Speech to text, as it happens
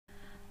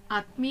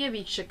ಆತ್ಮೀಯ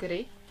ವೀಕ್ಷಕರೇ,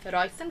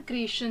 Royson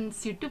creations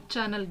YouTube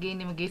ಚಾನಲ್ಗೆ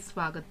ನಿಮಗೆ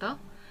ಸ್ವಾಗತ.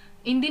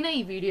 ಇಂದಿನ ಈ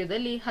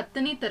ವಿಡಿಯೋದಲ್ಲಿ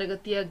 10ನೇ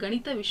ತರಗತಿಯ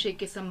ಗಣಿತ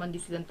ವಿಷಯಕ್ಕೆ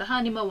ಸಂಬಂಧಿಸಿದಂತಹ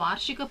ನಿಮ್ಮ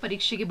ವಾರ್ಷಿಕ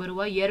ಪರೀಕ್ಷೆಗೆ ಬರುವ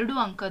 2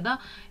 ಅಂಕದ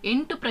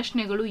 8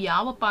 ಪ್ರಶ್ನೆಗಳು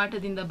ಯಾವ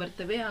ಪಾಠದಿಂದ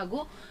ಬರ್ತವೆ ಹಾಗೂ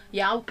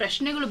ಯಾವ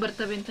ಪ್ರಶ್ನೆಗಳು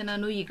ಬರ್ತವೆ ಅಂತ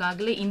ನಾನು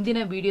ಈಗಾಗಲೇ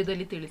ಇಂದಿನ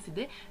ವಿಡಿಯೋದಲ್ಲಿ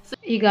ತಿಳಿಸಿದೆ.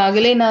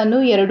 ಈಗಾಗಲೇ ನಾನು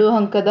 2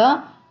 ಅಂಕದ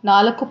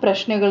 4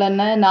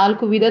 ಪ್ರಶ್ನೆಗಳನ್ನು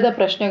 4 ವಿಧದ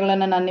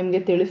ಪ್ರಶ್ನೆಗಳನ್ನು ನಾನು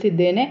ನಿಮಗೆ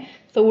ತಿಳಿಸಿದ್ದೇನೆ.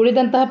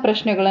 ಉಳಿದಂತಹ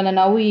ಪ್ರಶ್ನೆಗಳನ್ನು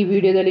ನಾವು ಈ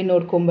ವಿಡಿಯೋದಲ್ಲಿ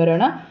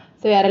ನೋಡ್ಕೊಂಬರೋಣ.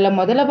 ಯಾರೆಲ್ಲ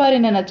ಮೊದಲ ಬಾರಿ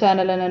ನನ್ನ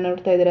ಚಾನಲನ್ನು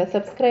ನೋಡ್ತಾ ಇದ್ದೀರಾ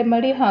ಸಬ್ಸ್ಕ್ರೈಬ್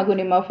ಮಾಡಿ ಹಾಗೂ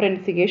ನಿಮ್ಮ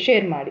ಫ್ರೆಂಡ್ಸಿಗೆ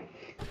ಶೇರ್ ಮಾಡಿ.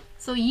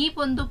 ಈ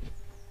ಒಂದು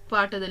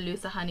ಪಾಠದಲ್ಲಿಯೂ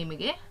ಸಹ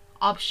ನಿಮಗೆ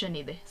ಆಪ್ಷನ್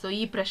ಇದೆ.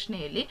 ಈ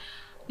ಪ್ರಶ್ನೆಯಲ್ಲಿ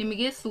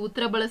ನಿಮಗೆ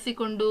ಸೂತ್ರ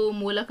ಬಳಸಿಕೊಂಡು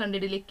ಮೂಲ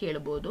ಕಂಡುಹಿಡಿಯಲಿಕ್ಕೆ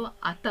ಕೇಳಬಹುದು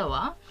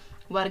ಅಥವಾ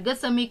ವರ್ಗ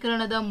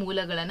ಸಮೀಕರಣದ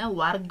ಮೂಲಗಳನ್ನು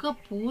ವರ್ಗ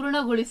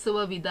ಪೂರ್ಣಗೊಳಿಸುವ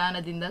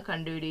ವಿಧಾನದಿಂದ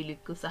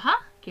ಕಂಡುಹಿಡಿಯಲಿಕ್ಕೂ ಸಹ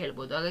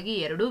ಕೇಳಬಹುದು. ಹಾಗಾಗಿ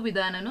ಎರಡೂ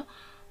ವಿಧಾನನೂ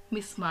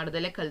ಮಿಸ್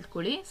ಮಾಡದಲ್ಲೇ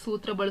ಕಲ್ತ್ಕೊಳ್ಳಿ.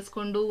 ಸೂತ್ರ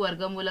ಬಳಸ್ಕೊಂಡು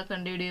ವರ್ಗಮೂಲ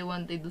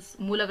ಕಂಡುಹಿಡಿಯುವಂಥದ್ದು,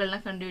 ಮೂಲಗಳನ್ನ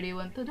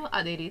ಕಂಡುಹಿಡಿಯುವಂಥದ್ದು,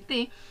 ಅದೇ ರೀತಿ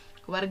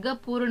ವರ್ಗ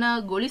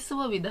ಪೂರ್ಣಗೊಳಿಸುವ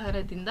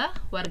ವಿಧಾನದಿಂದ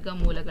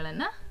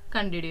ವರ್ಗಮೂಲಗಳನ್ನು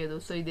ಕಂಡುಹಿಡಿಯೋದು.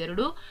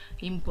 ಇದೆರಡು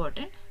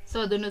ಇಂಪಾರ್ಟೆಂಟ್.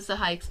 ಅದನ್ನು ಸಹ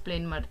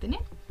ಎಕ್ಸ್ಪ್ಲೇನ್ ಮಾಡ್ತೀನಿ.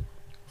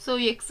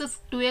 2x²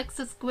 + x -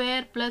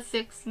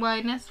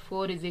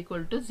 4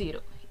 =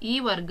 0 ಈ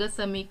ವರ್ಗ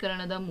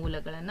ಸಮೀಕರಣದ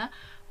ಮೂಲಗಳನ್ನು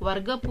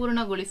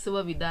ವರ್ಗಪೂರ್ಣಗೊಳಿಸುವ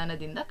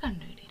ವಿಧಾನದಿಂದ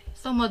ಕಂಡುಹಿಡಿಯಿರಿ.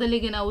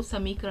 ಮೊದಲಿಗೆ ನಾವು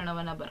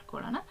ಸಮೀಕರಣವನ್ನು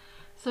ಬರ್ಕೊಳ್ಳೋಣ.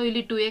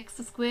 ಇಲ್ಲಿ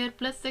 2x²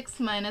 + x -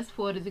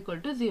 4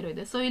 = 0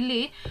 ಇದೆ.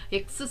 ಇಲ್ಲಿ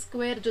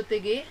x²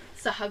 ಜೊತೆಗೆ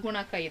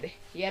ಸಹಗುಣಕ ಇದೆ,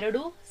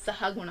 2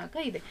 ಸಹಗುಣಕ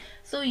ಇದೆ.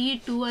 ಈ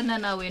 2 ಅನ್ನು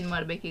ನಾವು ಏನು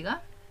ಮಾಡಬೇಕೀಗ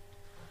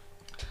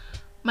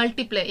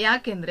ಮಲ್ಟಿಪ್ಲೈ.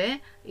 ಯಾಕೆಂದ್ರೆ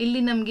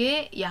ಇಲ್ಲಿ ನಮಗೆ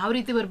ಯಾವ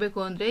ರೀತಿ ಬರಬೇಕು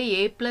ಅಂದರೆ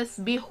a +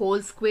 b²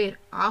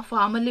 ಆ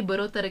ಫಾರ್ಮಲ್ಲಿ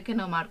ಬರೋ ಥರಕ್ಕೆ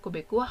ನಾವು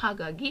ಮಾಡ್ಕೋಬೇಕು.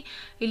 ಹಾಗಾಗಿ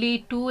ಇಲ್ಲಿ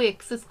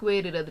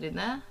 2x²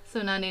 ಇರೋದ್ರಿಂದ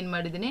ನಾನೇನು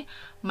ಮಾಡಿದ್ದೀನಿ,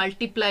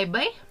 ಮಲ್ಟಿಪ್ಲೈ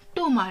ಬೈ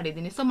 2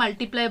 ಮಾಡಿದ್ದೀನಿ.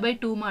 ಮಲ್ಟಿಪ್ಲೈ ಬೈ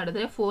 2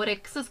 ಮಾಡಿದ್ರೆ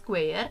 4x²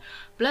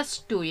 +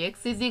 2x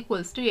 =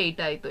 8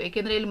 ಆಯಿತು.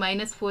 ಏಕೆಂದರೆ ಇಲ್ಲಿ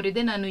 -4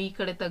 ಇದೆ, ನಾನು ಈ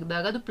ಕಡೆ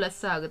ತೆಗೆದಾಗ ಅದು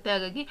ಪ್ಲಸ್ ಆಗುತ್ತೆ.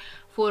 ಹಾಗಾಗಿ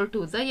 4 ×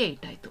 2 =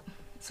 8 ಆಯಿತು.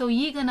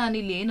 ಈಗ ನಾನು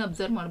ಇಲ್ಲಿ ಏನು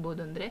ಅಬ್ಸರ್ವ್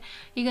ಮಾಡ್ಬೋದು ಅಂದರೆ,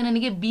 ಈಗ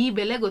ನನಗೆ ಬಿ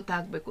ಬೆಲೆ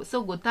ಗೊತ್ತಾಗಬೇಕು.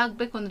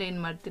 ಗೊತ್ತಾಗಬೇಕು ಅಂದರೆ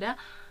ಏನು ಮಾಡ್ತೀರಾ,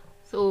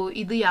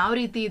 ಇದು ಯಾವ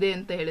ರೀತಿ ಇದೆ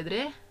ಅಂತ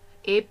ಹೇಳಿದ್ರೆ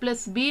a +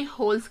 b²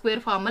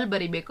 ಫಾರ್ಮಲ್ಲಿ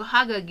ಬರಿಬೇಕು.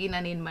 ಹಾಗಾಗಿ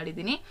ನಾನು ಏನು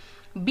ಮಾಡಿದ್ದೀನಿ,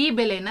 B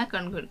ಬೆಲೆನ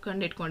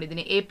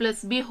ಕಂಡಿಟ್ಕೊಂಡಿದ್ದೀನಿ. a +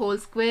 b² =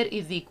 a²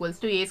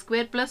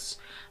 +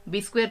 b²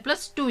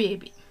 +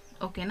 2ab.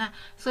 ಓಕೆನಾ?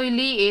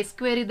 ಇಲ್ಲಿ a²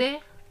 ಇದೆ,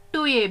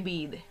 2ab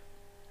ಇದೆ,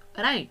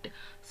 ರೈಟ್.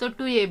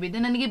 2ab ಇದೆ,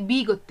 ನನಗೆ ಬಿ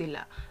ಗೊತ್ತಿಲ್ಲ.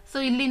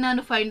 ಇಲ್ಲಿ ನಾನು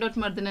ಫೈಂಡ್ ಔಟ್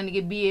ಮಾಡಿದ್ರೆ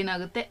ನನಗೆ ಬಿ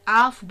ಏನಾಗುತ್ತೆ,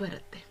 ½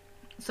 ಬರುತ್ತೆ.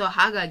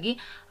 ಹಾಗಾಗಿ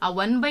ಆ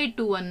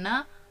 1/2 ಅನ್ನು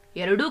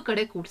ಎರಡೂ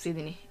ಕಡೆ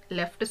ಕೂಡಿಸಿದ್ದೀನಿ.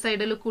 Left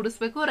ಸೈಡಲ್ಲೂ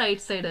ಕೂಡಿಸ್ಬೇಕು,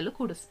 right ಸೈಡಲ್ಲೂ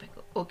ಕೂಡಿಸ್ಬೇಕು.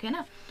 ಓಕೆನಾ?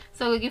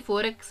 ಹಾಗಾಗಿ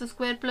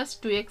 4x² +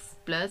 2x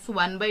 +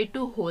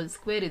 1/2²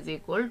 =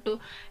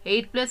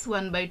 8 +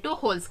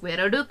 1/2²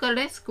 ಎರಡೂ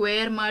ಕಡೆ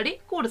ಸ್ಕ್ವೇರ್ ಮಾಡಿ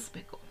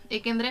ಕೂಡಿಸ್ಬೇಕು.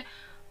 ಏಕೆಂದರೆ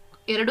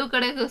ಎರಡೂ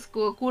ಕಡೆ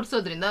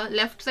ಕೂಡಿಸೋದ್ರಿಂದ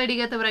ಲೆಫ್ಟ್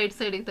ಸೈಡಿಗೆ ಅಥವಾ ರೈಟ್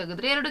ಸೈಡಿಗೆ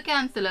ತೆಗೆದ್ರೆ ಎರಡು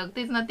ಕ್ಯಾನ್ಸಲ್ ಆಗುತ್ತೆ.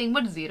 Is nothing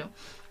but 0.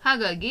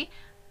 ಹಾಗಾಗಿ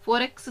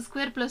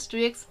 4x² +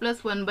 2x +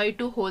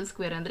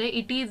 1/2² ಅಂದರೆ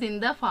it is in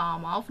the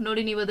form of,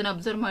 ನೋಡಿ ನೀವು ಅದನ್ನು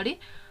ಅಬ್ಸರ್ವ್ ಮಾಡಿ,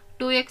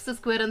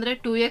 2x² ಅಂದರೆ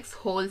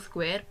 2x² +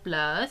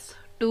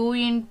 2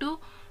 ×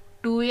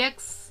 2x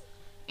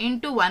 ×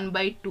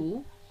 1/2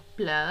 +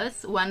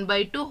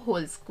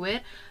 1/2²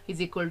 =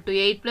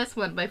 8 +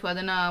 1/4.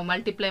 ಅದನ್ನು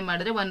ಮಲ್ಟಿಪ್ಲೈ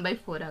ಮಾಡಿದ್ರೆ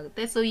 1/4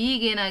 ಆಗುತ್ತೆ.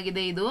 ಈಗ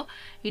ಏನಾಗಿದೆ, ಇದು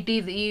ಇಟ್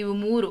ಈಸ್ ಈ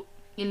 3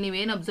 ಇಲ್ಲಿ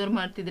ನೀವೇನು ಅಬ್ಸರ್ವ್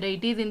ಮಾಡ್ತಿದ್ರೆ,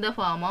 it is in the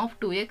form of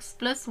 2x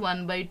 +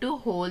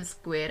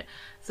 1/2²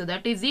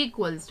 that is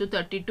equals to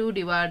 32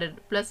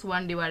 +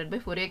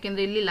 1/4.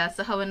 ಯಾಕೆಂದರೆ ಇಲ್ಲಿ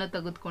ಲಸಹವನ್ನು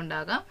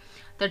ತೆಗೆದುಕೊಂಡಾಗ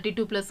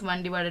 32 +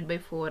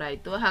 1/4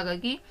 ಆಯಿತು.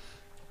 ಹಾಗಾಗಿ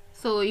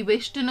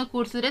ಇವೆಷ್ಟನ್ನು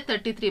ಕೂಡಿಸಿದ್ರೆ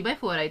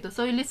 33/4 ಆಯಿತು.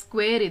 ಇಲ್ಲಿ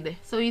ಸ್ಕ್ವೇರ್ ಇದೆ.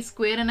 ಈ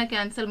ಸ್ಕ್ವೇರನ್ನು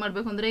ಕ್ಯಾನ್ಸಲ್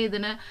ಮಾಡಬೇಕು ಅಂದರೆ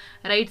ಇದನ್ನು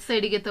ರೈಟ್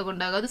ಸೈಡಿಗೆ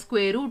ತಗೊಂಡಾಗ ಅದು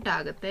ಸ್ಕ್ವೇರ್ ರೂಟ್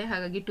ಆಗುತ್ತೆ.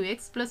 ಹಾಗಾಗಿ 2x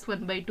 +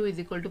 1/2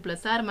 =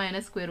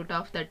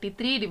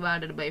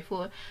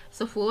 ±√33/4.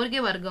 4ಗೆ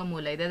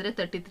ವರ್ಗಮೂಲ ಇದೆ, ಆದರೆ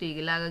 33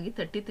 ಇಲ್ಲ. ಹಾಗಾಗಿ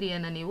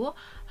 33ಅನ್ನು ನೀವು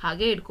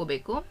ಹಾಗೆ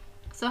ಇಟ್ಕೋಬೇಕು.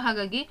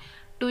 ಹಾಗಾಗಿ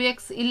 2x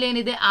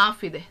ಇಲ್ಲೇನಿದೆ,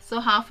 ½ ಇದೆ.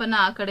 ಹಾಫನ್ನು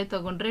ಆ ಕಡೆ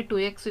ತಗೊಂಡ್ರೆ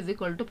 2x =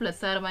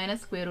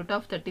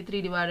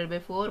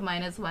 ±√33/4 -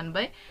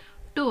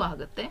 1/2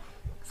 ಆಗುತ್ತೆ.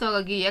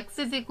 ಹಾಗಾಗಿ x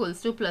 =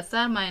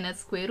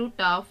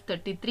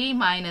 ±√33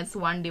 -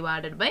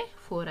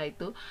 1/4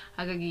 ಆಯಿತು.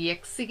 ಹಾಗಾಗಿ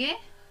xಗೆ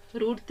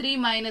 √3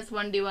 -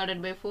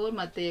 1/4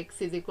 ಮತ್ತು x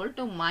 =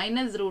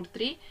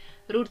 -√33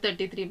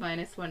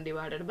 -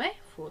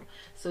 1/4.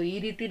 ಈ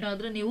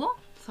ರೀತಿನಾದರೂ ನೀವು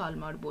ಸಾಲ್ವ್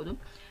ಮಾಡ್ಬೋದು.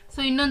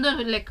 ಇನ್ನೊಂದು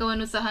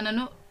ಲೆಕ್ಕವನ್ನು ಸಹ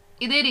ನಾನು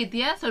ಇದೇ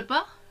ರೀತಿಯ ಸ್ವಲ್ಪ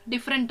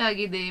ಡಿಫ್ರೆಂಟ್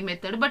ಆಗಿದೆ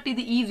ಮೆಥಡ್, ಬಟ್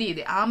ಇದು ಈಸಿ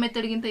ಇದೆ. ಆ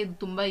ಮೆಥಡ್ಗಿಂತ ಇದು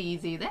ತುಂಬ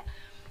ಈಸಿ ಇದೆ.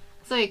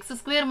 x² -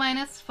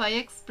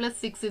 5x +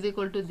 6 =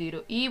 0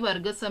 ಈ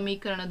ವರ್ಗ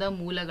ಸಮೀಕರಣದ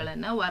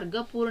ಮೂಲಗಳನ್ನು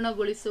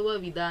ವರ್ಗಪೂರ್ಣಗೊಳಿಸುವ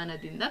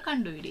ವಿಧಾನದಿಂದ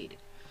ಕಂಡುಹಿಡಿಯಿರಿ.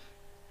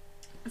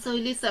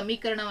 ಇಲ್ಲಿ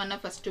ಸಮೀಕರಣವನ್ನು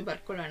first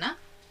ಬರ್ಕೊಳ್ಳೋಣ.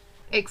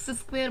 x²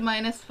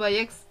 -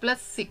 5x +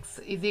 6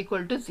 =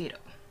 0.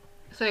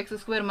 x²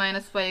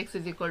 - 5x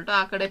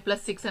ಆ ಕಡೆ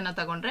 +6 ಅನ್ನು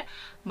ತಗೊಂಡ್ರೆ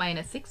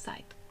 -6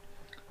 ಆಯಿತು.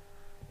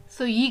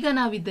 ಈಗ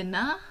ನಾವು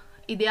ಇದನ್ನು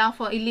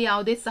ಇಲ್ಲಿ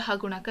ಯಾವುದೇ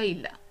ಸಹಗುಣಕ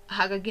ಇಲ್ಲ,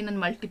 ಹಾಗಾಗಿ ನಾನು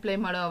ಮಲ್ಟಿಪ್ಲೈ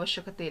ಮಾಡೋ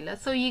ಅವಶ್ಯಕತೆ ಇಲ್ಲ.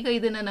 ಈಗ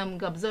ಇದನ್ನು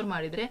ನಮ್ಗೆ ಅಬ್ಸರ್ವ್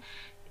ಮಾಡಿದರೆ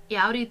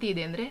ಯಾವ ರೀತಿ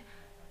ಇದೆ ಅಂದರೆ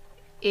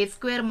a²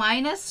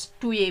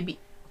 - 2ab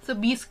so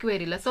B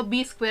square ಇಲ್ಲ, ಸೊ ಬಿ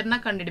ಸ್ಕ್ವೇರ್ನ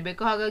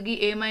ಕಂಡುಹಿಡಬೇಕು. ಹಾಗಾಗಿ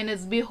a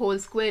minus B whole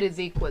square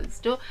is equals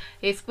to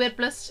a square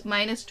plus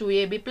minus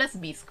 2ab plus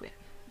B square.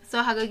 So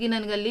ಹಾಗಾಗಿ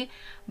ನನಗಲ್ಲಿ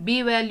ಬಿ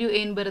ವ್ಯಾಲ್ಯೂ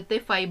ಏನು ಬರುತ್ತೆ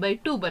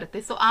 5/2 ಬರುತ್ತೆ.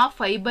 ಸೊ ಆ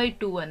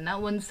 5/2 ಅನ್ನು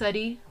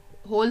ಒಂದ್ಸರಿ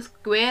ಹೋಲ್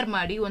ಸ್ಕ್ವೇರ್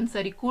ಮಾಡಿ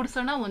ಒಂದ್ಸರಿ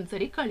ಕೂಡ್ಸೋಣ,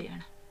 ಒಂದ್ಸರಿ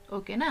ಕಳಿಯೋಣ.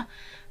 ಓಕೆನಾ?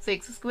 So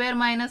X square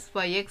minus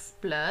 5x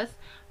plus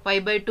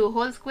 5/2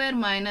 whole square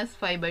minus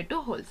 5/2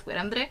 whole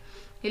square. ಅಂದರೆ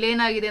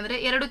ಇಲ್ಲೇನಾಗಿದೆ ಅಂದರೆ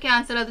 2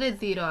 ಕ್ಯಾನ್ಸಲ್ ಆದರೆ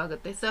 0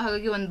 ಆಗುತ್ತೆ. ಸೊ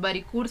ಹಾಗಾಗಿ ಒಂದು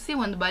ಬಾರಿ ಕೂಡಿಸಿ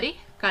ಒಂದು ಬಾರಿ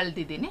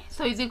ಕಳೆದಿದ್ದೀನಿ.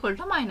 So is equal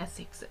to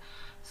 -6.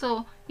 So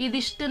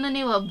ಇದಿಷ್ಟನ್ನು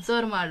ನೀವು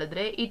ಅಬ್ಸರ್ವ್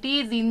ಮಾಡಿದ್ರೆ it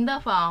is in the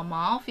form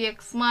of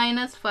X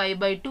minus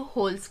 5/2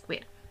 whole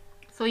square.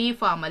 So ಈ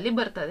ಫಾರ್ಮಲ್ಲಿ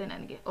ಬರ್ತದೆ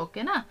ನನಗೆ.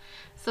 ಓಕೆನಾ?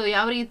 ಸೊ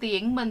ಯಾವ ರೀತಿ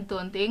ಹೆಂಗೆ ಬಂತು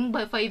ಅಂತ,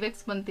 ಹೆಂಗೆ 5x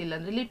ಬಂತಿಲ್ಲ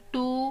ಅಂದರೆ ಇಲ್ಲಿ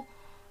 2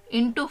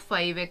 ಇಂಟು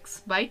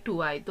 5x/2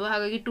 ಆಯಿತು.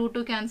 ಹಾಗಾಗಿ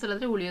 2 ಕ್ಯಾನ್ಸಲ್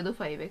ಆದರೆ ಉಳಿಯೋದು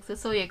 5x.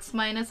 So X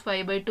minus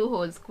 5/2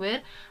 whole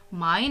square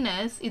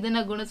minus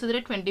ಇದನ್ನು ಗುಣಿಸಿದ್ರೆ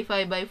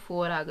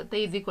 25/4 ಆಗುತ್ತೆ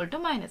ಈಸ್ ಈಕ್ವಲ್ ಟು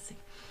 -6.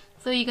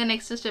 ಸೊ ಈಗ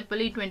ನೆಕ್ಸ್ಟ್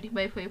ಸ್ಟೆಪ್ಪಲ್ಲಿ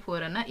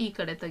 20/4 ಅನ್ನು ಈ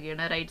ಕಡೆ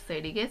ತೆಗಿಯೋಣ ರೈಟ್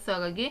ಸೈಡಿಗೆ. ಸೊ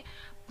ಹಾಗಾಗಿ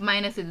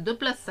ಮೈನಸ್ ಇದ್ದು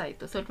ಪ್ಲಸ್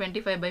ಆಯಿತು. ಸೊ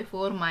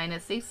 25/4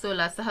 -6. ಸೊ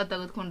ಲಸಹ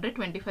ತೆಗೆದುಕೊಂಡ್ರೆ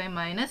 25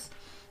 ಮೈನಸ್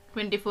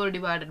 24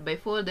 ಡಿವೈಡೆಡ್ ಬೈ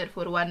 4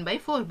 ದೇರ್ಫೋರ್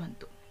 1/4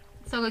 ಬಂತು.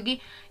 ಸೊ ಹಾಗಾಗಿ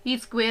ಈ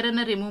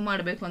ಸ್ಕ್ವೇರನ್ನು ರಿಮೂವ್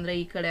ಮಾಡಬೇಕು ಅಂದರೆ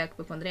ಈ ಕಡೆ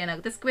ಹಾಕಬೇಕು ಅಂದರೆ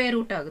ಏನಾಗುತ್ತೆ ಸ್ಕ್ವೇರ್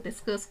ರೂಟ್ ಆಗುತ್ತೆ.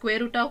 ಸ್ಕ್ವೇರ್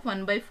ರೂಟ್ ಆಫ್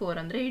 1/4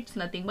 ಅಂದರೆ it's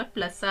nothing but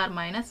plus R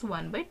minus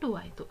 1/2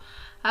 ಆಯಿತು.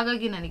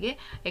 ಹಾಗಾಗಿ ನನಗೆ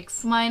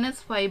X minus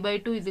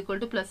 5/2 is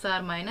equal to plus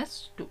R minus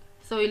 2.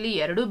 So ಇಲ್ಲಿ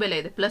ಎರಡೂ ಬೆಲೆ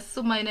ಇದೆ, ಪ್ಲಸ್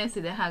ಮೈನಸ್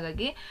ಇದೆ.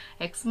 ಹಾಗಾಗಿ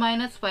X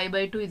minus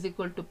 5/2 is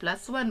equal to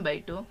plus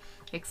 1/2,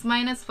 X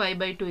minus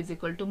 5/2 is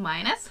equal to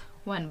minus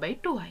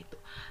 1/2 ಆಯಿತು.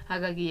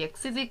 ಹಾಗಾಗಿ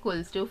X is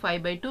equals to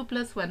 5/2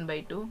 plus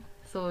 1/2.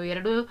 So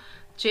ಎರಡು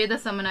ಛೇದ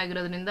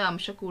ಸಮನಾಗಿರೋದ್ರಿಂದ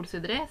ಅಂಶ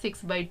ಕೂಡಿಸಿದ್ರೆ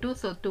 6/2.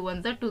 So 2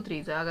 1s 2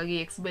 3s. ಹಾಗಾಗಿ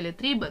ಎಕ್ಸ್ ಬೆಲೆ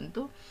 3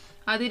 ಬಂತು.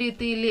 ಅದೇ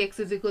ರೀತಿ ಇಲ್ಲಿ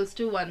X is equals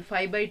to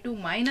 5/2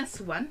 minus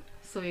 1.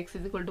 So X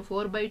is equal to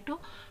 4/2,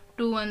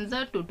 2 1s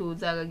 2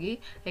 2s. ಹಾಗಾಗಿ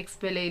ಎಕ್ಸ್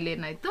ಬೆಲೆ ಇಲ್ಲಿ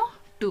ಏನಾಯಿತು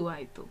 2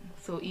 ಆಯಿತು.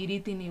 ಸೊ ಈ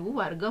ರೀತಿ ನೀವು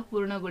ವರ್ಗ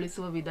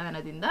ಪೂರ್ಣಗೊಳಿಸುವ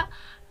ವಿಧಾನದಿಂದ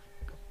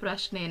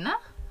ಪ್ರಶ್ನೆಯನ್ನು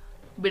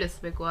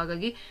ಬಿಡಿಸ್ಬೇಕು.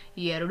 ಹಾಗಾಗಿ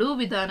ಈ ಎರಡೂ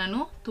ವಿಧಾನನೂ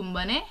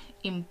ತುಂಬಾ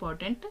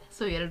ಇಂಪಾರ್ಟೆಂಟ್.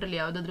 ಸೊ ಎರಡರಲ್ಲಿ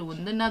ಯಾವುದಾದ್ರೂ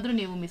ಒಂದನ್ನಾದರೂ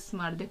ನೀವು ಮಿಸ್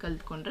ಮಾಡದೆ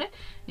ಕಲ್ತ್ಕೊಂಡ್ರೆ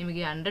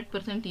ನಿಮಗೆ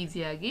 100%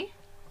 ಈಸಿಯಾಗಿ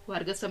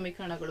ವರ್ಗ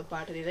ಸಮೀಕರಣಗಳು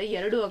ಪಾಠದಿಂದ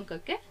 2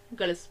 ಅಂಕಕ್ಕೆ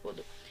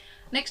ಗಳಿಸ್ಬೋದು.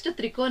 ನೆಕ್ಸ್ಟ್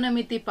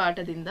ತ್ರಿಕೋನಮಿತಿ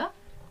ಪಾಠದಿಂದ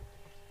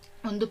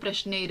ಒಂದು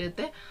ಪ್ರಶ್ನೆ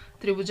ಇರುತ್ತೆ.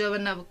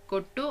 ತ್ರಿಭುಜವನ್ನು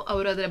ಕೊಟ್ಟು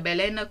ಅವರು ಅದರ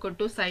ಬೆಲೆಯನ್ನು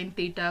ಕೊಟ್ಟು ಸೈನ್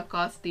ತೀಟಾ,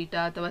 ಕಾಸ್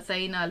ತೀಟಾ ಅಥವಾ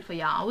ಸೈನ್ ಆಲ್ಫಾ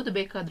ಯಾವುದು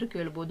ಬೇಕಾದರೂ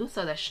ಕೇಳ್ಬೋದು. ಸೊ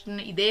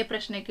ಅದಷ್ಟನ್ನು ಇದೇ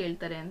ಪ್ರಶ್ನೆ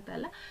ಕೇಳ್ತಾರೆ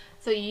ಅಂತಲ್ಲ,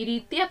 ಸೊ ಈ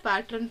ರೀತಿಯ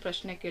ಪ್ಯಾಟ್ರನ್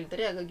ಪ್ರಶ್ನೆ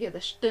ಕೇಳ್ತಾರೆ. ಹಾಗಾಗಿ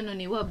ಅದಷ್ಟನ್ನು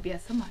ನೀವು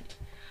ಅಭ್ಯಾಸ ಮಾಡಿ.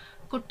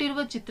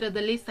 ಕೊಟ್ಟಿರುವ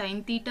ಚಿತ್ರದಲ್ಲಿ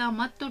ಸೈನ್ ತೀಟಾ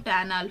ಮತ್ತು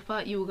ಟ್ಯಾನ್ ಆಲ್ಫಾ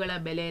ಇವುಗಳ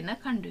ಬೆಲೆಯನ್ನು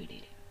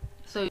ಕಂಡುಹಿಡಿಯಿರಿ.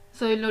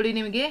 ಸೊ ಇಲ್ಲಿ ನೋಡಿ,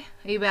 ನಿಮಗೆ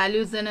ಈ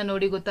ವ್ಯಾಲ್ಯೂಸ್ ಅನ್ನ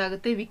ನೋಡಿ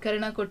ಗೊತ್ತಾಗುತ್ತೆ.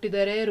 ವಿಕರ್ಣ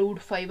ಕೊಟ್ಟಿದ್ದಾರೆ,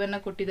 √5 ಅನ್ನ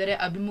ಕೊಟ್ಟಿದ್ದಾರೆ,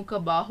 ಅಭಿಮುಖ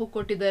ಬಾಹು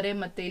ಕೊಟ್ಟಿದ್ದಾರೆ,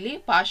 ಮತ್ತೆ ಇಲ್ಲಿ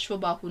ಪಾರ್ಶ್ವ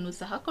ಬಾಹುನು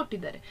ಸಹ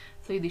ಕೊಟ್ಟಿದ್ದಾರೆ.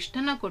 ಸೊ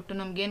ಇದಿಷ್ಟನ್ನ ಕೊಟ್ಟು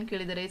ನಮ್ಗೆ ಏನ್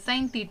ಕೇಳಿದ್ದಾರೆ,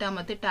 ಸೈನ್ ತೀಟಾ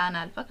ಮತ್ತೆ ಟ್ಯಾನ್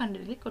ಆಲ್ಫಾ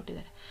ಕಂಡುಹಿಡಿಯಲಿಕ್ಕೆ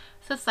ಕೊಟ್ಟಿದ್ದಾರೆ.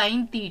 ಸೊ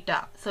ಸೈನ್ ತೀಟಾ,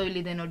 ಸೊ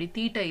ಇಲ್ಲಿದೆ ನೋಡಿ,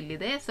 ತೀಟಾ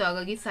ಇಲ್ಲಿದೆ. ಸೊ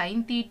ಹಾಗಾಗಿ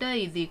sign theta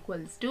is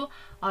equals to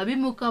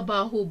ಅಭಿಮುಖ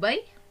ಬಾಹು ಬೈ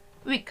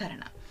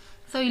ವಿಕರ್ಣ.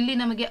 ಸೊ ಇಲ್ಲಿ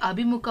ನಮಗೆ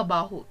ಅಭಿಮುಖ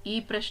ಬಾಹು, ಈ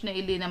ಪ್ರಶ್ನೆ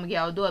ಇಲ್ಲಿ ನಮಗೆ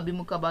ಯಾವುದು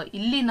ಅಭಿಮುಖ ಬಾಹು,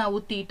 ಇಲ್ಲಿ ನಾವು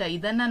ತೀಟಾ,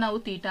 ಇದನ್ನ ನಾವು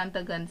ತೀಟಾ ಅಂತ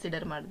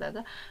ಕನ್ಸಿಡರ್ ಮಾಡಿದಾಗ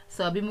ಸೊ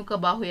ಅಭಿಮುಖ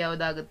ಬಾಹು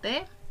ಯಾವುದಾಗುತ್ತೆ,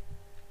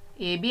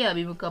 AB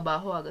ಅಭಿಮುಖ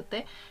ಬಾಹು ಆಗುತ್ತೆ.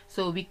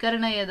 ಸೊ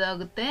ವಿಕರ್ಣ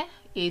ಯಾವ್ದಾಗುತ್ತೆ,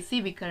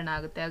 AC ವಿಕರ್ಣ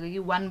ಆಗುತ್ತೆ. ಹಾಗಾಗಿ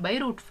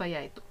 1/√5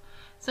 ಆಯಿತು.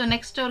 ಸೊ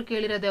ನೆಕ್ಸ್ಟ್ ಅವ್ರು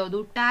ಕೇಳಿರೋದು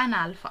ಯಾವುದು, tan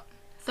alpha.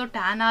 So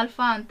tan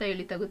alpha ಅಂತ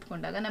ಹೇಳಿ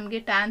ತೆಗೆದುಕೊಂಡಾಗ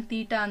ನಮಗೆ ಟ್ಯಾನ್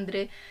ತೀಟಾ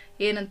ಅಂದರೆ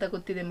ಏನಂತ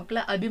ಗೊತ್ತಿದೆ ಮಕ್ಕಳ,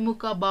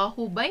 ಅಭಿಮುಖ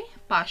ಬಾಹು ಬೈ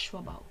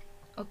ಪಾರ್ಶ್ವ ಬಾಹು.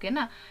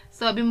 ಓಕೆನಾ?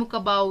 ಸೊ ಅಭಿಮುಖ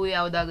ಬಾಹು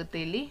ಯಾವುದಾಗುತ್ತೆ,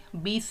 ಇಲ್ಲಿ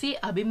BC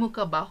ಅಭಿಮುಖ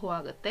ಬಾಹು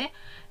ಆಗುತ್ತೆ,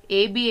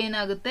 AB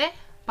ಏನಾಗುತ್ತೆ,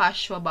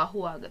 ಪಾರ್ಶ್ವ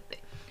ಬಾಹು ಆಗುತ್ತೆ.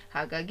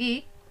 ಹಾಗಾಗಿ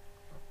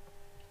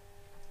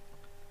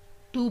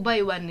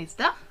 2/1 ಇಸ್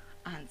ದ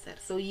ಆನ್ಸರ್.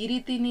 ಸೊ ಈ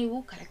ರೀತಿ ನೀವು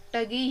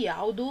ಕರೆಕ್ಟಾಗಿ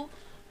ಯಾವುದು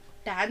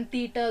ಟ್ಯಾನ್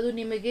ತೀಟಾ ಅದು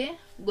ನಿಮಗೆ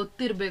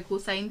ಗೊತ್ತಿರಬೇಕು,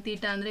 ಸೈನ್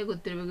ತೀಟಾ ಅಂದರೆ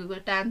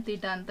ಗೊತ್ತಿರಬೇಕು. ಟ್ಯಾನ್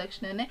ತೀಟಾ ಅಂದ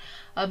ತಕ್ಷಣನೇ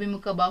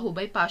ಅಭಿಮುಖ ಬಾಹು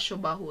ಬೈ ಪಾರ್ಶ್ವ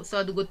ಬಾಹು. ಸೊ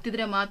ಅದು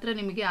ಗೊತ್ತಿದ್ರೆ ಮಾತ್ರ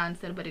ನಿಮಗೆ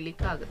ಆನ್ಸರ್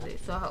ಬರೀಲಿಕ್ಕೆ ಆಗುತ್ತೆ.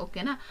 ಸೊ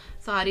ಓಕೆನಾ?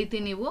 ಸೊ ಆ ರೀತಿ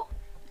ನೀವು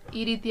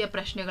ಈ ರೀತಿಯ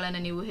ಪ್ರಶ್ನೆಗಳನ್ನು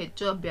ನೀವು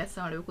ಹೆಚ್ಚು ಅಭ್ಯಾಸ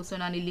ಮಾಡಬೇಕು. ಸೊ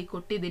ನಾನು ಇಲ್ಲಿ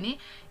ಕೊಟ್ಟಿದ್ದೀನಿ,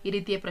 ಈ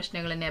ರೀತಿಯ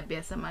ಪ್ರಶ್ನೆಗಳನ್ನೇ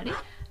ಅಭ್ಯಾಸ ಮಾಡಿ.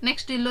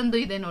 ನೆಕ್ಸ್ಟ್ ಇಲ್ಲೊಂದು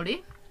ಇದೆ ನೋಡಿ,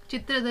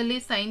 ಚಿತ್ರದಲ್ಲಿ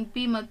ಸೈನ್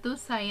ಪಿ ಮತ್ತು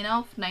ಸೈನ್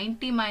ಆಫ್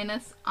 90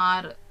 -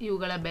 r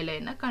ಇವುಗಳ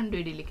ಬೆಲೆಯನ್ನು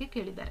ಕಂಡುಹಿಡಿಯಲಿಕ್ಕೆ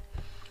ಕೇಳಿದ್ದಾರೆ.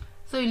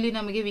 ಸೊ ಇಲ್ಲಿ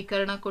ನಮಗೆ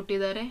ವಿಕರ್ಣ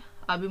ಕೊಟ್ಟಿದ್ದಾರೆ,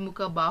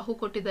 ಅಭಿಮುಖ ಬಾಹು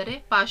ಕೊಟ್ಟಿದ್ದಾರೆ,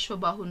 ಪಾರ್ಶ್ವ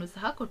ಬಾಹುನು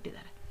ಸಹ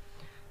ಕೊಟ್ಟಿದ್ದಾರೆ.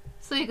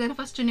 ಸೊ ಈಗ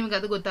ಫಸ್ಟ್ ನಿಮ್ಗೆ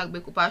ಅದು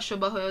ಗೊತ್ತಾಗಬೇಕು, ಪಾರ್ಶ್ವ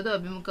ಬಾಹು ಯಾವುದು,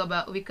 ಅಭಿಮುಖ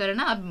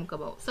ವಿಕರ್ಣ, ಅಭಿಮುಖ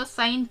ಬಾಹು. ಸೊ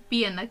ಸೈನ್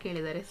ಪಿ ಅನ್ನ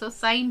ಕೇಳಿದ್ದಾರೆ. ಸೊ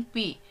ಸೈನ್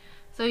ಪಿ,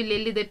 ಸೊ ಇಲ್ಲಿ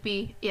ಎಲ್ಲಿದೆ P,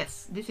 S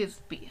this is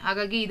P.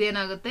 ಹಾಗಾಗಿ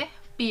ಇದೇನಾಗುತ್ತೆ,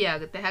 ಪಿ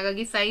ಆಗುತ್ತೆ.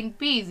 ಹಾಗಾಗಿ sign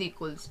P is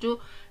equals to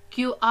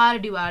QR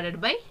divided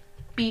by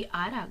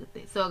PR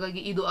ಆಗುತ್ತೆ. ಸೊ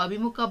ಹಾಗಾಗಿ ಇದು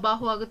ಅಭಿಮುಖ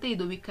ಬಾಹು ಆಗುತ್ತೆ,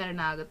 ಇದು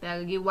ವಿಕರ್ಣ ಆಗುತ್ತೆ.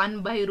 ಹಾಗಾಗಿ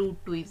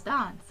 1/√2 is the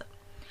answer.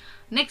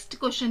 Next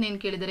question ಏನ್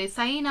ಕೇಳಿದರೆ,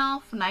 sign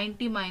of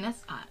 90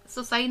 - r. So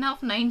sine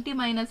of 90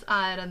 -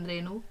 r ಅಂದ್ರೆ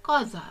ಏನು,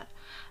 ಕಾಸ್ r.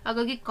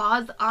 ಹಾಗಾಗಿ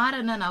ಕಾಸ್ r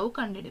ಅನ್ನ ನಾವು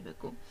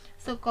ಕಂಡುಹಿಡಬೇಕು.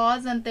 ಸೊ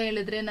ಕಾಸ್ ಅಂತ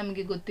ಹೇಳಿದ್ರೆ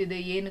ನಮಗೆ ಗೊತ್ತಿದೆ,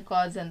 ಏನು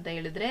ಕಾಸ್ ಅಂತ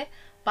ಹೇಳಿದ್ರೆ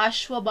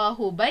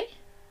ಪಾರ್ಶ್ವಬಾಹು ಬೈ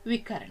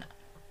ವಿಕರ್ಣ.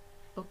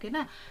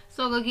 ಓಕೆನಾ? ಸೊ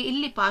ಹಾಗಾಗಿ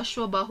ಇಲ್ಲಿ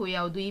ಪಾರ್ಶ್ವಬಾಹು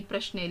ಯಾವುದು, ಈ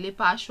ಪ್ರಶ್ನೆಯಲ್ಲಿ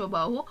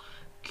ಪಾರ್ಶ್ವಬಾಹು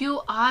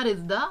QR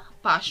ಇಸ್ ದ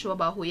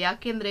ಪಾರ್ಶ್ವಬಾಹು.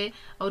 ಯಾಕೆಂದ್ರೆ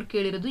ಅವ್ರು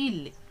ಕೇಳಿರೋದು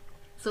ಇಲ್ಲಿ.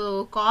 ಸೊ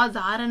ಕಾಸ್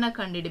ಆರ್ ಅನ್ನ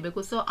ಕಂಡುಹಿಡಿಬೇಕು.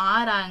 ಸೊ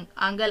ಆರ್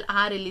ಆಂಗಲ್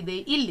ಆರ್ ಎಲ್ಲಿದೆ,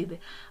 ಇಲ್ಲಿದೆ.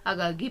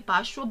 ಹಾಗಾಗಿ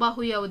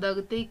ಪಾರ್ಶ್ವಬಾಹು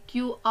ಯಾವುದಾಗುತ್ತೆ,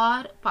 ಕ್ಯೂ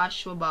ಆರ್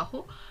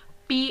ಪಾರ್ಶ್ವಬಾಹು,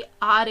 ಪಿ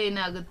ಆರ್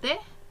ಏನಾಗುತ್ತೆ,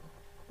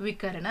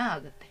 ವಿಕರ್ಣ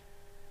ಆಗುತ್ತೆ.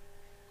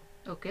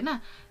 ಓಕೆನಾ.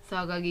 ಸೊ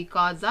ಹಾಗಾಗಿ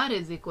ಕಾಸ್ R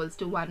is equals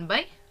to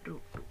 1/√2.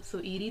 So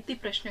ಈ ರೀತಿ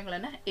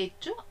ಪ್ರಶ್ನೆಗಳನ್ನ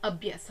ಹೆಚ್ಚು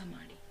ಅಭ್ಯಾಸ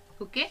ಮಾಡಿ.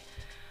 Okay.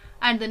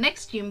 And the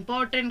next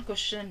important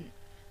question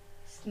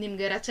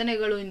ನಿಮ್ಗೆ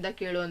ರಚನೆಗಳು ಇಂದ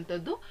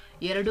ಕೇಳುವಂಥದ್ದು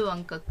 2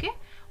 ಅಂಕಕ್ಕೆ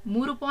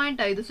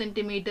 3.5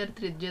 ಸೆಂಟಿಮೀಟರ್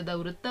ತ್ರಿಜ್ಯದ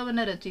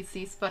ವೃತ್ತವನ್ನು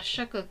ರಚಿಸಿ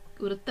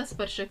ವೃತ್ತ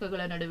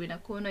ಸ್ಪರ್ಶಕಗಳ ನಡುವಿನ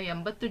ಕೋನ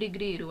 80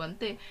 ಡಿಗ್ರಿ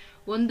ಇರುವಂತೆ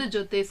ಒಂದು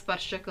ಜೊತೆ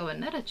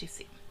ಸ್ಪರ್ಶಕವನ್ನ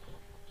ರಚಿಸಿ.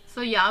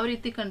 ಸೊ ಯಾವ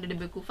ರೀತಿ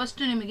ಕಂಡುಹಿಡಬೇಕು, ಫಸ್ಟ್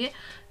ನಿಮಗೆ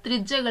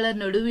ತ್ರಿಜ್ಯಗಳ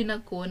ನಡುವಿನ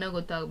ಕೋನ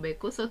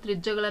ಗೊತ್ತಾಗಬೇಕು. ಸೊ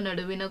ತ್ರಿಜ್ಯಗಳ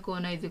ನಡುವಿನ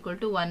ಕೋನ is equal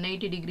to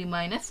 180 degree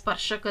minus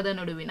ಸ್ಪರ್ಶಕದ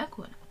ನಡುವಿನ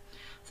ಕೋನ.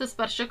 ಸೊ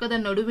ಸ್ಪರ್ಶಕದ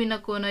ನಡುವಿನ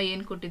ಕೋನ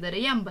ಏನ್ ಕೊಟ್ಟಿದ್ದಾರೆ,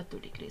 80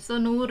 ಡಿಗ್ರಿ. ಸೊ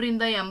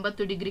 100ರಿಂದ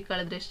 80 ಡಿಗ್ರಿ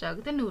ಕಳೆದ್ರೆ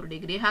ಎಷ್ಟಾಗುತ್ತೆ, 100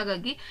 ಡಿಗ್ರಿ.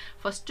 ಹಾಗಾಗಿ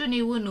ಫಸ್ಟ್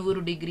ನೀವು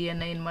 100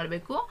 ಡಿಗ್ರಿಯನ್ನ ಏನ್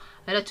ಮಾಡಬೇಕು,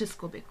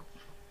 ರಚಿಸ್ಕೋಬೇಕು.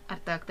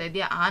 ಅರ್ಥ ಆಗ್ತಾ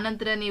ಇದೆಯಾ. ಆ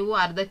ನಂತರ ನೀವು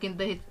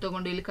ಅರ್ಧಕ್ಕಿಂತ ಹೆಚ್ಚು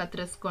ತಗೊಂಡು ಇಲ್ಲಿ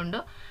ಕತ್ತರಿಸ್ಕೊಂಡು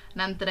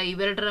ನಂತರ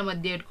ಇವೆರಡರ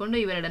ಮಧ್ಯೆ ಇಟ್ಕೊಂಡು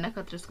ಇವೆರಡನ್ನ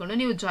ಕತ್ತರಿಸ್ಕೊಂಡು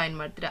ನೀವು ಜಾಯಿನ್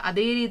ಮಾಡ್ತೀರಾ.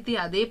 ಅದೇ ರೀತಿ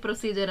ಅದೇ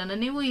ಪ್ರೊಸೀಜರ್ ಅನ್ನ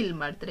ನೀವು ಇಲ್ಲಿ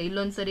ಮಾಡ್ತೀರಾ.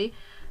 ಇಲ್ಲೊಂದ್ಸರಿ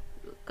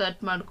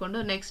ಕಟ್ ಮಾಡ್ಕೊಂಡು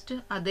ನೆಕ್ಸ್ಟ್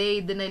ಅದೇ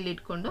ಇದನ್ನ ಇಲ್ಲಿ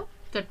ಇಟ್ಕೊಂಡು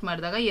ಕಟ್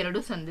ಮಾಡಿದಾಗ ಎರಡು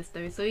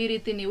ಸಂಧಿಸ್ತವೆ. ಸೊ ಈ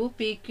ರೀತಿ ನೀವು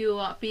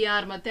ಪಿ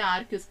ಆರ್ ಮತ್ತೆ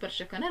ಆರ್ ಕ್ಯೂ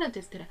ಸ್ಪರ್ಶಕನ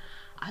ರಚಿಸ್ತೀರಾ.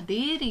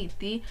 ಅದೇ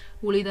ರೀತಿ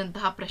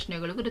ಉಳಿದಂತಹ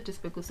ಪ್ರಶ್ನೆಗಳಿಗೂ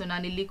ರಚಿಸಬೇಕು. ಸೊ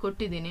ನಾನು ಇಲ್ಲಿ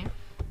ಕೊಟ್ಟಿದ್ದೀನಿ.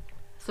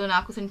 ಸೊ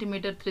 4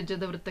 ಸೆಂಟಿಮೀಟರ್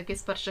ತ್ರಿಜ್ಯದ ವೃತ್ತಕ್ಕೆ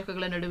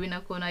ಸ್ಪರ್ಶಕಗಳ ನಡುವಿನ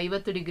ಕೋನ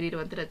 50 ಡಿಗ್ರಿ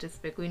ಇರುವಂತೆ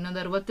ರಚಿಸಬೇಕು, ಇನ್ನೊಂದು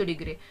 60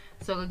 ಡಿಗ್ರಿ.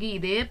 ಸೊ ಹಾಗಾಗಿ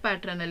ಇದೇ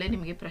ಪ್ಯಾಟ್ರನ್ ಅಲ್ಲೇ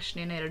ನಿಮಗೆ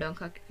ಪ್ರಶ್ನೆನ 2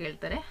 ಅಂಕಕ್ಕೆ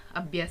ಕೇಳ್ತಾರೆ.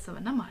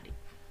 ಅಭ್ಯಾಸವನ್ನ ಮಾಡಿ.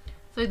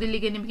 ಸೊ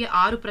ಇದಿಲ್ಲಿಗೆ ನಿಮಗೆ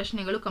 6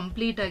 ಪ್ರಶ್ನೆಗಳು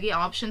ಕಂಪ್ಲೀಟ್ ಆಗಿ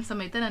ಆಪ್ಷನ್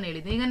ಸಮೇತ ನಾನು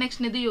ಹೇಳಿದ್ದೀನಿ. ಈಗ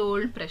ನೆಕ್ಸ್ಟ್ ಇದು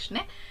 7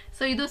 ಪ್ರಶ್ನೆ.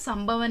 ಸೊ ಇದು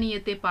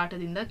ಸಂಭವನೀಯತೆ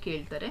ಪಾಠದಿಂದ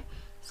ಕೇಳ್ತಾರೆ.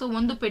 ಸೊ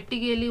ಒಂದು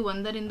ಪೆಟ್ಟಿಗೆಯಲ್ಲಿ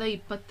 1ರಿಂದ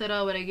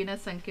 20ರವರೆಗಿನ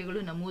ಸಂಖ್ಯೆಗಳು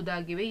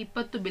ನಮೂದಾಗಿವೆ,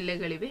 20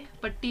 ಬಿಲ್ಲೆಗಳಿವೆ.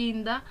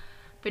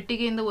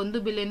 ಪೆಟ್ಟಿಗೆಯಿಂದ ಒಂದು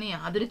ಬಿಲ್ಲೆಯನ್ನು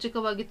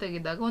ಯಾದೃಚ್ಛಿಕವಾಗಿ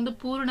ತೆಗೆದಾಗ ಒಂದು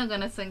ಪೂರ್ಣ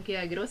ಘನ ಸಂಖ್ಯೆ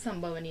ಆಗಿರುವ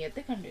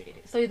ಸಂಭವನೀಯತೆ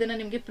ಕಂಡುಹಿಡಿಯಿರಿ. ಸೊ ಇದನ್ನ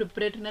ನಿಮಗೆ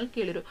ಪ್ರಿಪರೇಟರ್ನಲ್ಲಿ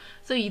ಕೇಳಿರು.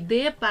 ಸೊ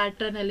ಇದೇ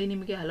ಪ್ಯಾಟರ್ನ್ ಅಲ್ಲಿ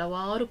ನಿಮಗೆ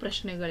ಹಲವಾರು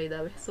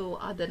ಪ್ರಶ್ನೆಗಳಿದಾವೆ. ಸೊ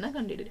ಅದನ್ನ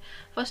ಕಂಡುಹಿಡಿಯಿರಿ.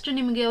 ಫಸ್ಟ್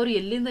ನಿಮಗೆ ಅವರು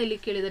ಎಲ್ಲಿಂದ ಇಲ್ಲಿ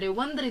ಕೇಳಿದರೆ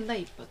 1ರಿಂದ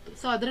 20.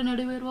 ಸೊ ಅದರ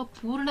ನಡುವೆ ಇರುವ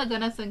ಪೂರ್ಣ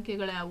ಘನ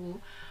ಸಂಖ್ಯೆಗಳು ಯಾವುವು,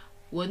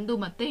 1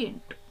 ಮತ್ತೆ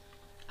 8.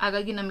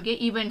 ಹಾಗಾಗಿ ನಮಗೆ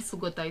ಇವೆಂಟ್ಸ್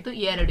ಗೊತ್ತಾಯ್ತು,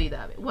 2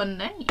 ಇದಾವೆ, 1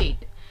 and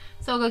 8.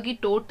 ಸೊ ಹಾಗಾಗಿ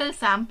ಟೋಟಲ್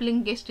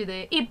ಸ್ಯಾಂಪ್ಲಿಂಗ್ ಎಷ್ಟಿದೆ,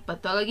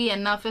 20. ಹಾಗಾಗಿ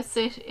NF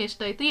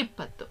ಎಷ್ಟಾಯ್ತು,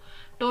 20.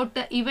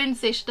 ಟೋಟಲ್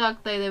ಇವೆಂಟ್ಸ್ ಎಷ್ಟು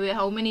ಆಗ್ತಾ ಇದಾವೆ,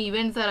 how many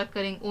events R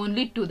occurring,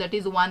 only 2, that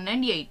is 1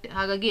 and 8.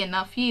 ಹಾಗಾಗಿ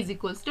NF is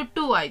equals to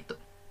 2 ಆಯ್ತು.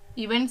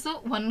 ಇವೆಂಟ್ಸ್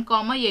 1,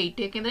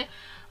 8, ಯಾಕೆಂದ್ರೆ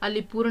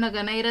ಅಲ್ಲಿ ಪೂರ್ಣ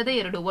ಘನ ಇರೋದೇ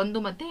 2,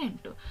 1 ಮತ್ತೆ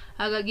 8.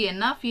 ಹಾಗಾಗಿ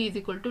NF is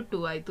equal to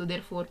 2 ಆಯ್ತು.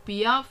 therefore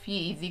P of E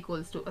is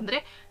equals to ಅಂದ್ರೆ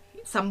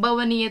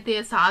ಸಂಭವನೀಯತೆಯ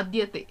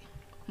ಸಾಧ್ಯತೆ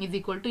is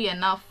equal to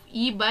NF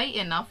E by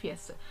NF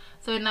S.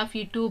 So NF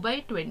E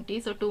 2/20.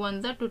 So 2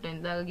 1s are 2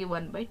 10s. ಹಾಗಾಗಿ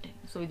 1/10.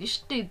 ಸೊ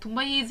ಇದಿಷ್ಟು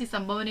ತುಂಬಾ ಈಸಿ.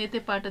 ಸಂಭವನೀಯತೆ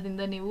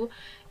ಪಾಠದಿಂದ ನೀವು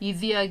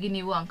ಈಸಿಯಾಗಿ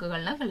ನೀವು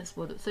ಅಂಕಗಳನ್ನ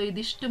ಗಳಿಸ್ಬೋದು. ಸೊ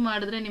ಇದಿಷ್ಟು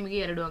ಮಾಡಿದ್ರೆ ನಿಮಗೆ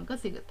 2 ಅಂಕ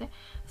ಸಿಗುತ್ತೆ.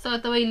 ಸೊ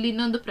ಅಥವಾ ಇಲ್ಲಿ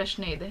ಇನ್ನೊಂದು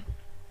ಪ್ರಶ್ನೆ ಇದೆ.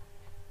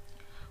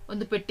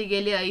 ಒಂದು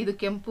ಪೆಟ್ಟಿಗೆಯಲ್ಲಿ 5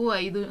 ಕೆಂಪು,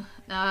 5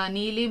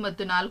 ನೀಲಿ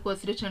ಮತ್ತು 4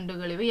 ಹಸಿರು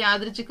ಚೆಂಡುಗಳಿವೆ.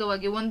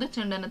 ಯಾದೃಚ್ಛಿಕವಾಗಿ ಒಂದು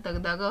ಚೆಂಡನ್ನು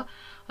ತೆಗೆದಾಗ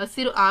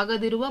ಹಸಿರು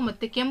ಆಗದಿರುವ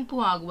ಮತ್ತೆ ಕೆಂಪು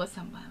ಆಗುವ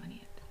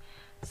ಸಂಭವನೀಯತೆ.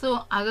 ಸೊ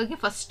ಹಾಗಾಗಿ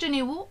ಫಸ್ಟ್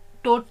ನೀವು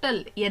ಟೋಟಲ್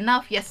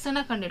NF ಅನ್ನ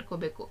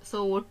ಕಂಡಿಡ್ಕೋಬೇಕು. ಸೊ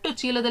ಒಟ್ಟು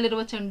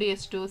ಚೀಲದಲ್ಲಿರುವ ಚೆಂಡು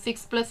ಎಷ್ಟು,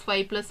 6 +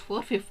 5 +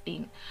 4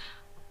 15.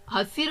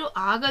 ಹಸಿರು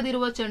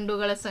ಆಗದಿರುವ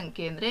ಚೆಂಡುಗಳ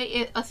ಸಂಖ್ಯೆ ಅಂದ್ರೆ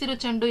ಹಸಿರು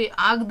ಚೆಂಡು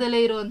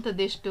ಆಗದಲೇ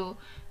ಇರುವಂತದ್ದು ಎಷ್ಟು,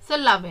 ಸೊ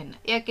 11.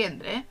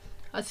 ಯಾಕೆಂದ್ರೆ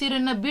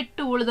ಹಸಿರನ್ನ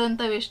ಬಿಟ್ಟು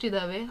ಉಳಿದಂತವು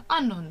ಎಷ್ಟಿದಾವೆ,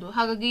 11.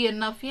 ಹಾಗಾಗಿ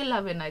NF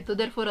 11 ಆಯ್ತು.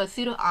 therefore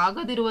ಹಸಿರು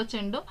ಆಗದಿರುವ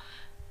ಚೆಂಡು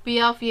P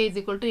of A is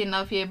equal to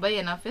NF A by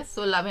NF S.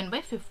 So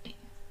 11/15.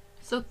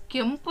 So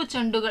ಕೆಂಪು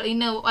ಚೆಂಡುಗಳು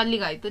ಇನ್ನು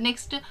ಅಲ್ಲಿಗಾಯ್ತು.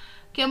 ನೆಕ್ಸ್ಟ್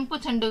ಕೆಂಪು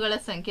ಚೆಂಡುಗಳ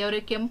ಸಂಖ್ಯೆ,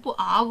 ಅವರಿಗೆ ಕೆಂಪು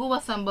ಆಗುವ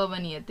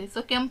ಸಂಭವನೀಯತೆ. ಸೊ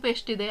ಕೆಂಪು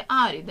ಎಷ್ಟಿದೆ,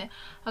 6 ಇದೆ.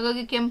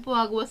 ಹಾಗಾಗಿ ಕೆಂಪು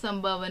ಆಗುವ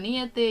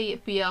ಸಂಭವನೀಯತೆ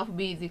P of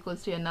B is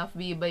equals to NF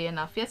B by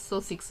NF S. So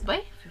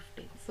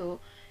 6/15. So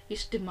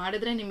ಇಷ್ಟು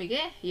ಮಾಡಿದ್ರೆ ನಿಮಗೆ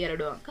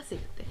 2 ಅಂಕ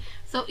ಸಿಗುತ್ತೆ.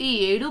 ಸೊ ಈ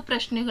 7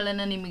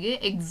 ಪ್ರಶ್ನೆಗಳನ್ನ ನಿಮಗೆ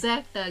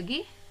ಎಕ್ಸಾಕ್ಟ್ ಆಗಿ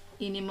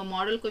ಈ ನಿಮ್ಮ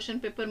ಮಾಡೆಲ್ ಕ್ವಶನ್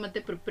ಪೇಪರ್ ಮತ್ತೆ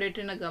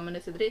ಪ್ರಿಪರೇಟರಿನ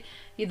ಗಮನಿಸಿದ್ರೆ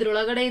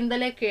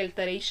ಇದ್ರೊಳಗಡೆಯಿಂದಲೇ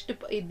ಕೇಳ್ತಾರೆ. ಇಷ್ಟು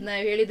ಇದನ್ನ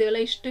ಹೇಳಿದೇವಲ್ಲ,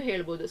 ಇಷ್ಟು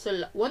ಹೇಳ್ಬೋದು. ಸೊ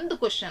ಒಂದು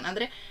ಕ್ವಶನ್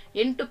ಅಂದ್ರೆ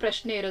 8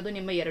 ಪ್ರಶ್ನೆ ಇರೋದು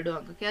ನಿಮ್ಮ 2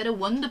 ಅಂಕಕ್ಕೆ. ಆದರೆ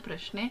ಒಂದು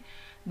ಪ್ರಶ್ನೆ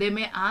they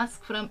may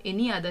ask from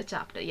any other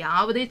chapter,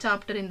 ಯಾವುದೇ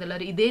ಚಾಪ್ಟರ್ ಇಂದಲ್ಲ,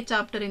 ಇದೇ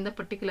ಚಾಪ್ಟರ್ ಇಂದ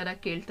ಪರ್ಟಿಕ್ಯುಲರ್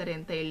ಆಗಿ ಕೇಳ್ತಾರೆ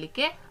ಅಂತ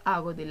ಹೇಳಲಿಕ್ಕೆ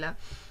ಆಗೋದಿಲ್ಲ.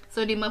 ಸೊ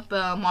ನಿಮ್ಮ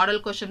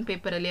ಮಾಡೆಲ್ ಕ್ವಶನ್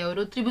ಪೇಪರ್ ಅಲ್ಲಿ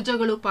ಅವರು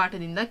ತ್ರಿಭುಜಗಳು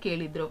ಪಾಠದಿಂದ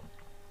ಕೇಳಿದ್ರು.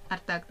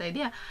 ಅರ್ಥ ಆಗ್ತಾ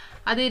ಇದೆಯಾ.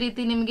 ಅದೇ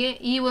ರೀತಿ ನಿಮಗೆ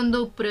ಈ ಒಂದು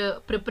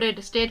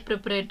ಸ್ಟೇಟ್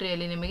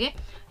ಪ್ರಿಪರೇಟರಿಯಲ್ಲಿ ನಿಮಗೆ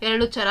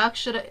 2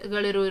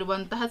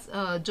 ಚರಾಕ್ಷರಗಳಿರುವಂತಹ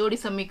ಜೋಡಿ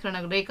ಸಮೀಕರಣ,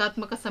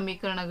 ರೇಖಾತ್ಮಕ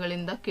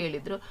ಸಮೀಕರಣಗಳಿಂದ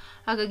ಕೇಳಿದ್ರು.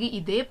 ಹಾಗಾಗಿ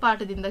ಇದೇ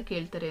ಪಾಠದಿಂದ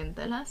ಕೇಳ್ತಾರೆ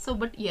ಅಂತಲ್ಲ. ಸೊ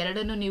ಬಟ್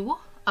 2 ನೀವು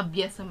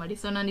ಅಭ್ಯಾಸ ಮಾಡಿ.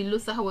 ಸೊ ನಾನು ಇಲ್ಲೂ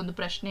ಸಹ ಒಂದು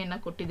ಪ್ರಶ್ನೆಯನ್ನ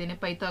ಕೊಟ್ಟಿದ್ದೇನೆ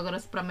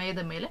ಪೈಥಾಗರಸ್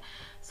ಪ್ರಮೇಯದ ಮೇಲೆ.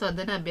 ಸೊ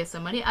ಅದನ್ನ ಅಭ್ಯಾಸ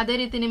ಮಾಡಿ. ಅದೇ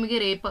ರೀತಿ ನಿಮಗೆ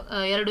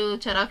 2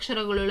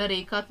 ಚರಾಕ್ಷರಗಳುಳ್ಳ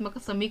ರೇಖಾತ್ಮಕ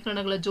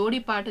ಸಮೀಕರಣಗಳ ಜೋಡಿ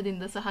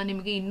ಪಾಠದಿಂದ ಸಹ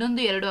ನಿಮಗೆ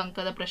ಇನ್ನೊಂದು 2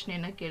 ಅಂಕದ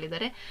ಪ್ರಶ್ನೆಯನ್ನ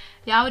ಕೇಳಿದ್ದಾರೆ.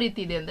 ಯಾವ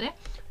ರೀತಿ ಇದೆ ಅಂದ್ರೆ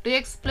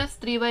 2x +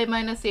 3y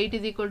 - 8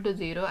 =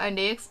 0 and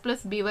ax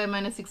 + by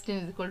 -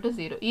 16 =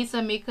 0. ಈ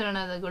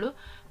ಸಮೀಕರಣಗಳು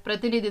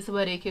ಪ್ರತಿನಿಧಿಸುವ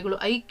ರೇಖೆಗಳು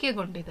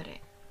ಐಕ್ಯಗೊಂಡಿದ್ದಾರೆ.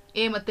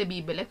 ಎ ಮತ್ತು ಬಿ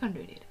ಬೆಲೆ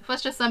ಕಂಡುಹಿಡಿಯಿರಿ.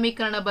 ಫಸ್ಟ್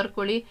ಸಮೀಕರಣ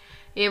ಬರ್ಕೊಳ್ಳಿ.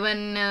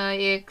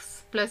 a1x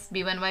plus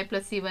b1y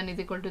plus c1 is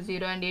equal to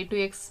 0 and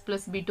a2x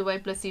plus b2y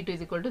plus c2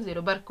 is equal to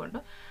 0 ಬರ್ಕೊಂಡು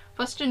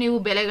ಫಸ್ಟ್ ನೀವು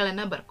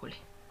ಬೆಲೆಗಳನ್ನು ಬರ್ಕೊಳ್ಳಿ.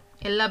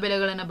 ಎಲ್ಲ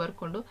ಬೆಲೆಗಳನ್ನು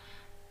ಬರ್ಕೊಂಡು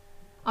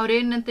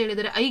ಅವ್ರೇನಂತ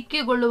ಹೇಳಿದರೆ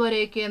ಐಕ್ಯಗೊಳ್ಳುವ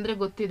ರೇಖೆ ಅಂದರೆ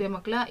ಗೊತ್ತಿದೆ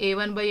ಮಕ್ಕಳ,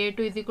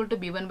 a1/a2 is equal to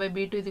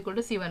b1/b2 is equal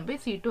to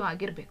c1/c2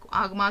 ಆಗಿರಬೇಕು.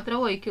 ಆಗ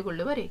ಮಾತ್ರವೂ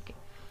ಐಕ್ಯಗೊಳ್ಳುವ ರೇಖೆ.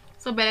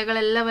 ಸೊ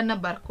ಬೆಲೆಗಳೆಲ್ಲವನ್ನು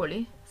ಬರ್ಕೊಳ್ಳಿ.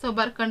 ಸೊ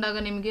ಬರ್ಕೊಂಡಾಗ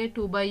ನಿಮಗೆ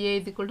 2/a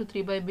is equal to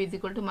 3/b is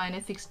equal to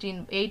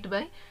 -16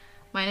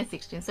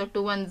 8/-16. So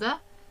 2 1s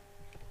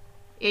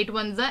 8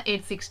 1s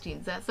 8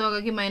 16s. So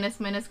ಹಾಗಾಗಿ ಮೈನಸ್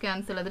ಮೈನಸ್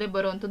ಕ್ಯಾನ್ಸಲ್ ಆದರೆ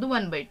ಬರುವಂಥದ್ದು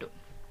 1/2.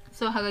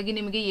 ಸೊ ಹಾಗಾಗಿ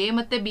ನಿಮಗೆ ಎ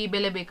ಮತ್ತು ಬಿ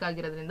ಬೆಲೆ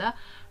ಬೇಕಾಗಿರೋದ್ರಿಂದ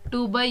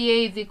 2/a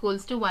is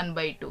equals to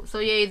 1/2. So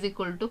A is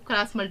equal to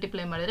cross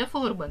multiply ಮಾಡಿದರೆ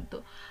 4 ಬಂತು.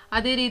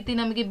 ಅದೇ ರೀತಿ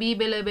ನಮಗೆ ಬಿ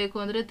ಬೆಲೆ ಬೇಕು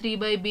ಅಂದರೆ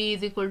 3/b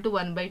ಇಸ್ ಈಕ್ವಲ್ ಟು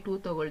 1/2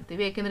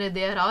 ತೊಗೊಳ್ತೀವಿ, ಯಾಕೆಂದರೆ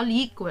ದೇ ಆರ್ ಆಲ್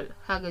ಈಕ್ವಲ್.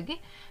 ಹಾಗಾಗಿ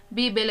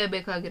ಬಿ ಬೆಲೆ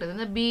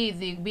ಬೇಕಾಗಿರೋದ್ರಿಂದ b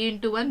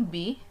ಇಂಟು 1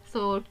 b.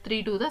 ಸೊ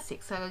 3 2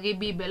 6. ಹಾಗಾಗಿ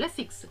ಬಿ ಬೆಲೆ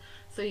 6.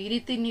 ಸೊ ಈ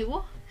ರೀತಿ ನೀವು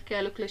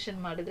ಕ್ಯಾಲ್ಕುಲೇಷನ್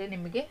ಮಾಡಿದರೆ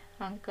ನಿಮಗೆ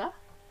ಅಂಕ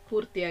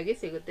ಪೂರ್ತಿಯಾಗಿ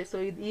ಸಿಗುತ್ತೆ. ಸೊ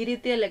ಈ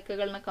ರೀತಿಯ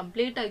ಲೆಕ್ಕಗಳನ್ನ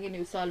ಕಂಪ್ಲೀಟಾಗಿ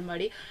ನೀವು ಸಾಲ್ವ್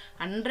ಮಾಡಿ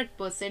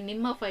 100%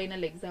 ನಿಮ್ಮ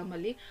ಫೈನಲ್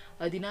ಎಕ್ಸಾಮಲ್ಲಿ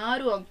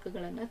 16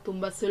 ಅಂಕಗಳನ್ನು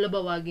ತುಂಬ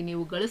ಸುಲಭವಾಗಿ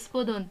ನೀವು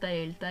ಗಳಿಸ್ಬೋದು ಅಂತ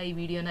ಹೇಳ್ತಾ ಈ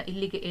ವಿಡಿಯೋನ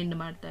ಇಲ್ಲಿಗೆ ಎಂಡ್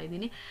ಮಾಡ್ತಾ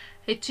ಇದ್ದೀನಿ.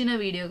 ಹೆಚ್ಚಿನ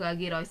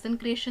ವಿಡಿಯೋಗಾಗಿ ರಾಯ್ಸನ್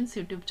ಕ್ರಿಯೇಷನ್ಸ್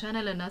ಯೂಟ್ಯೂಬ್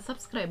ಚಾನಲನ್ನು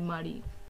ಸಬ್ಸ್ಕ್ರೈಬ್ ಮಾಡಿ.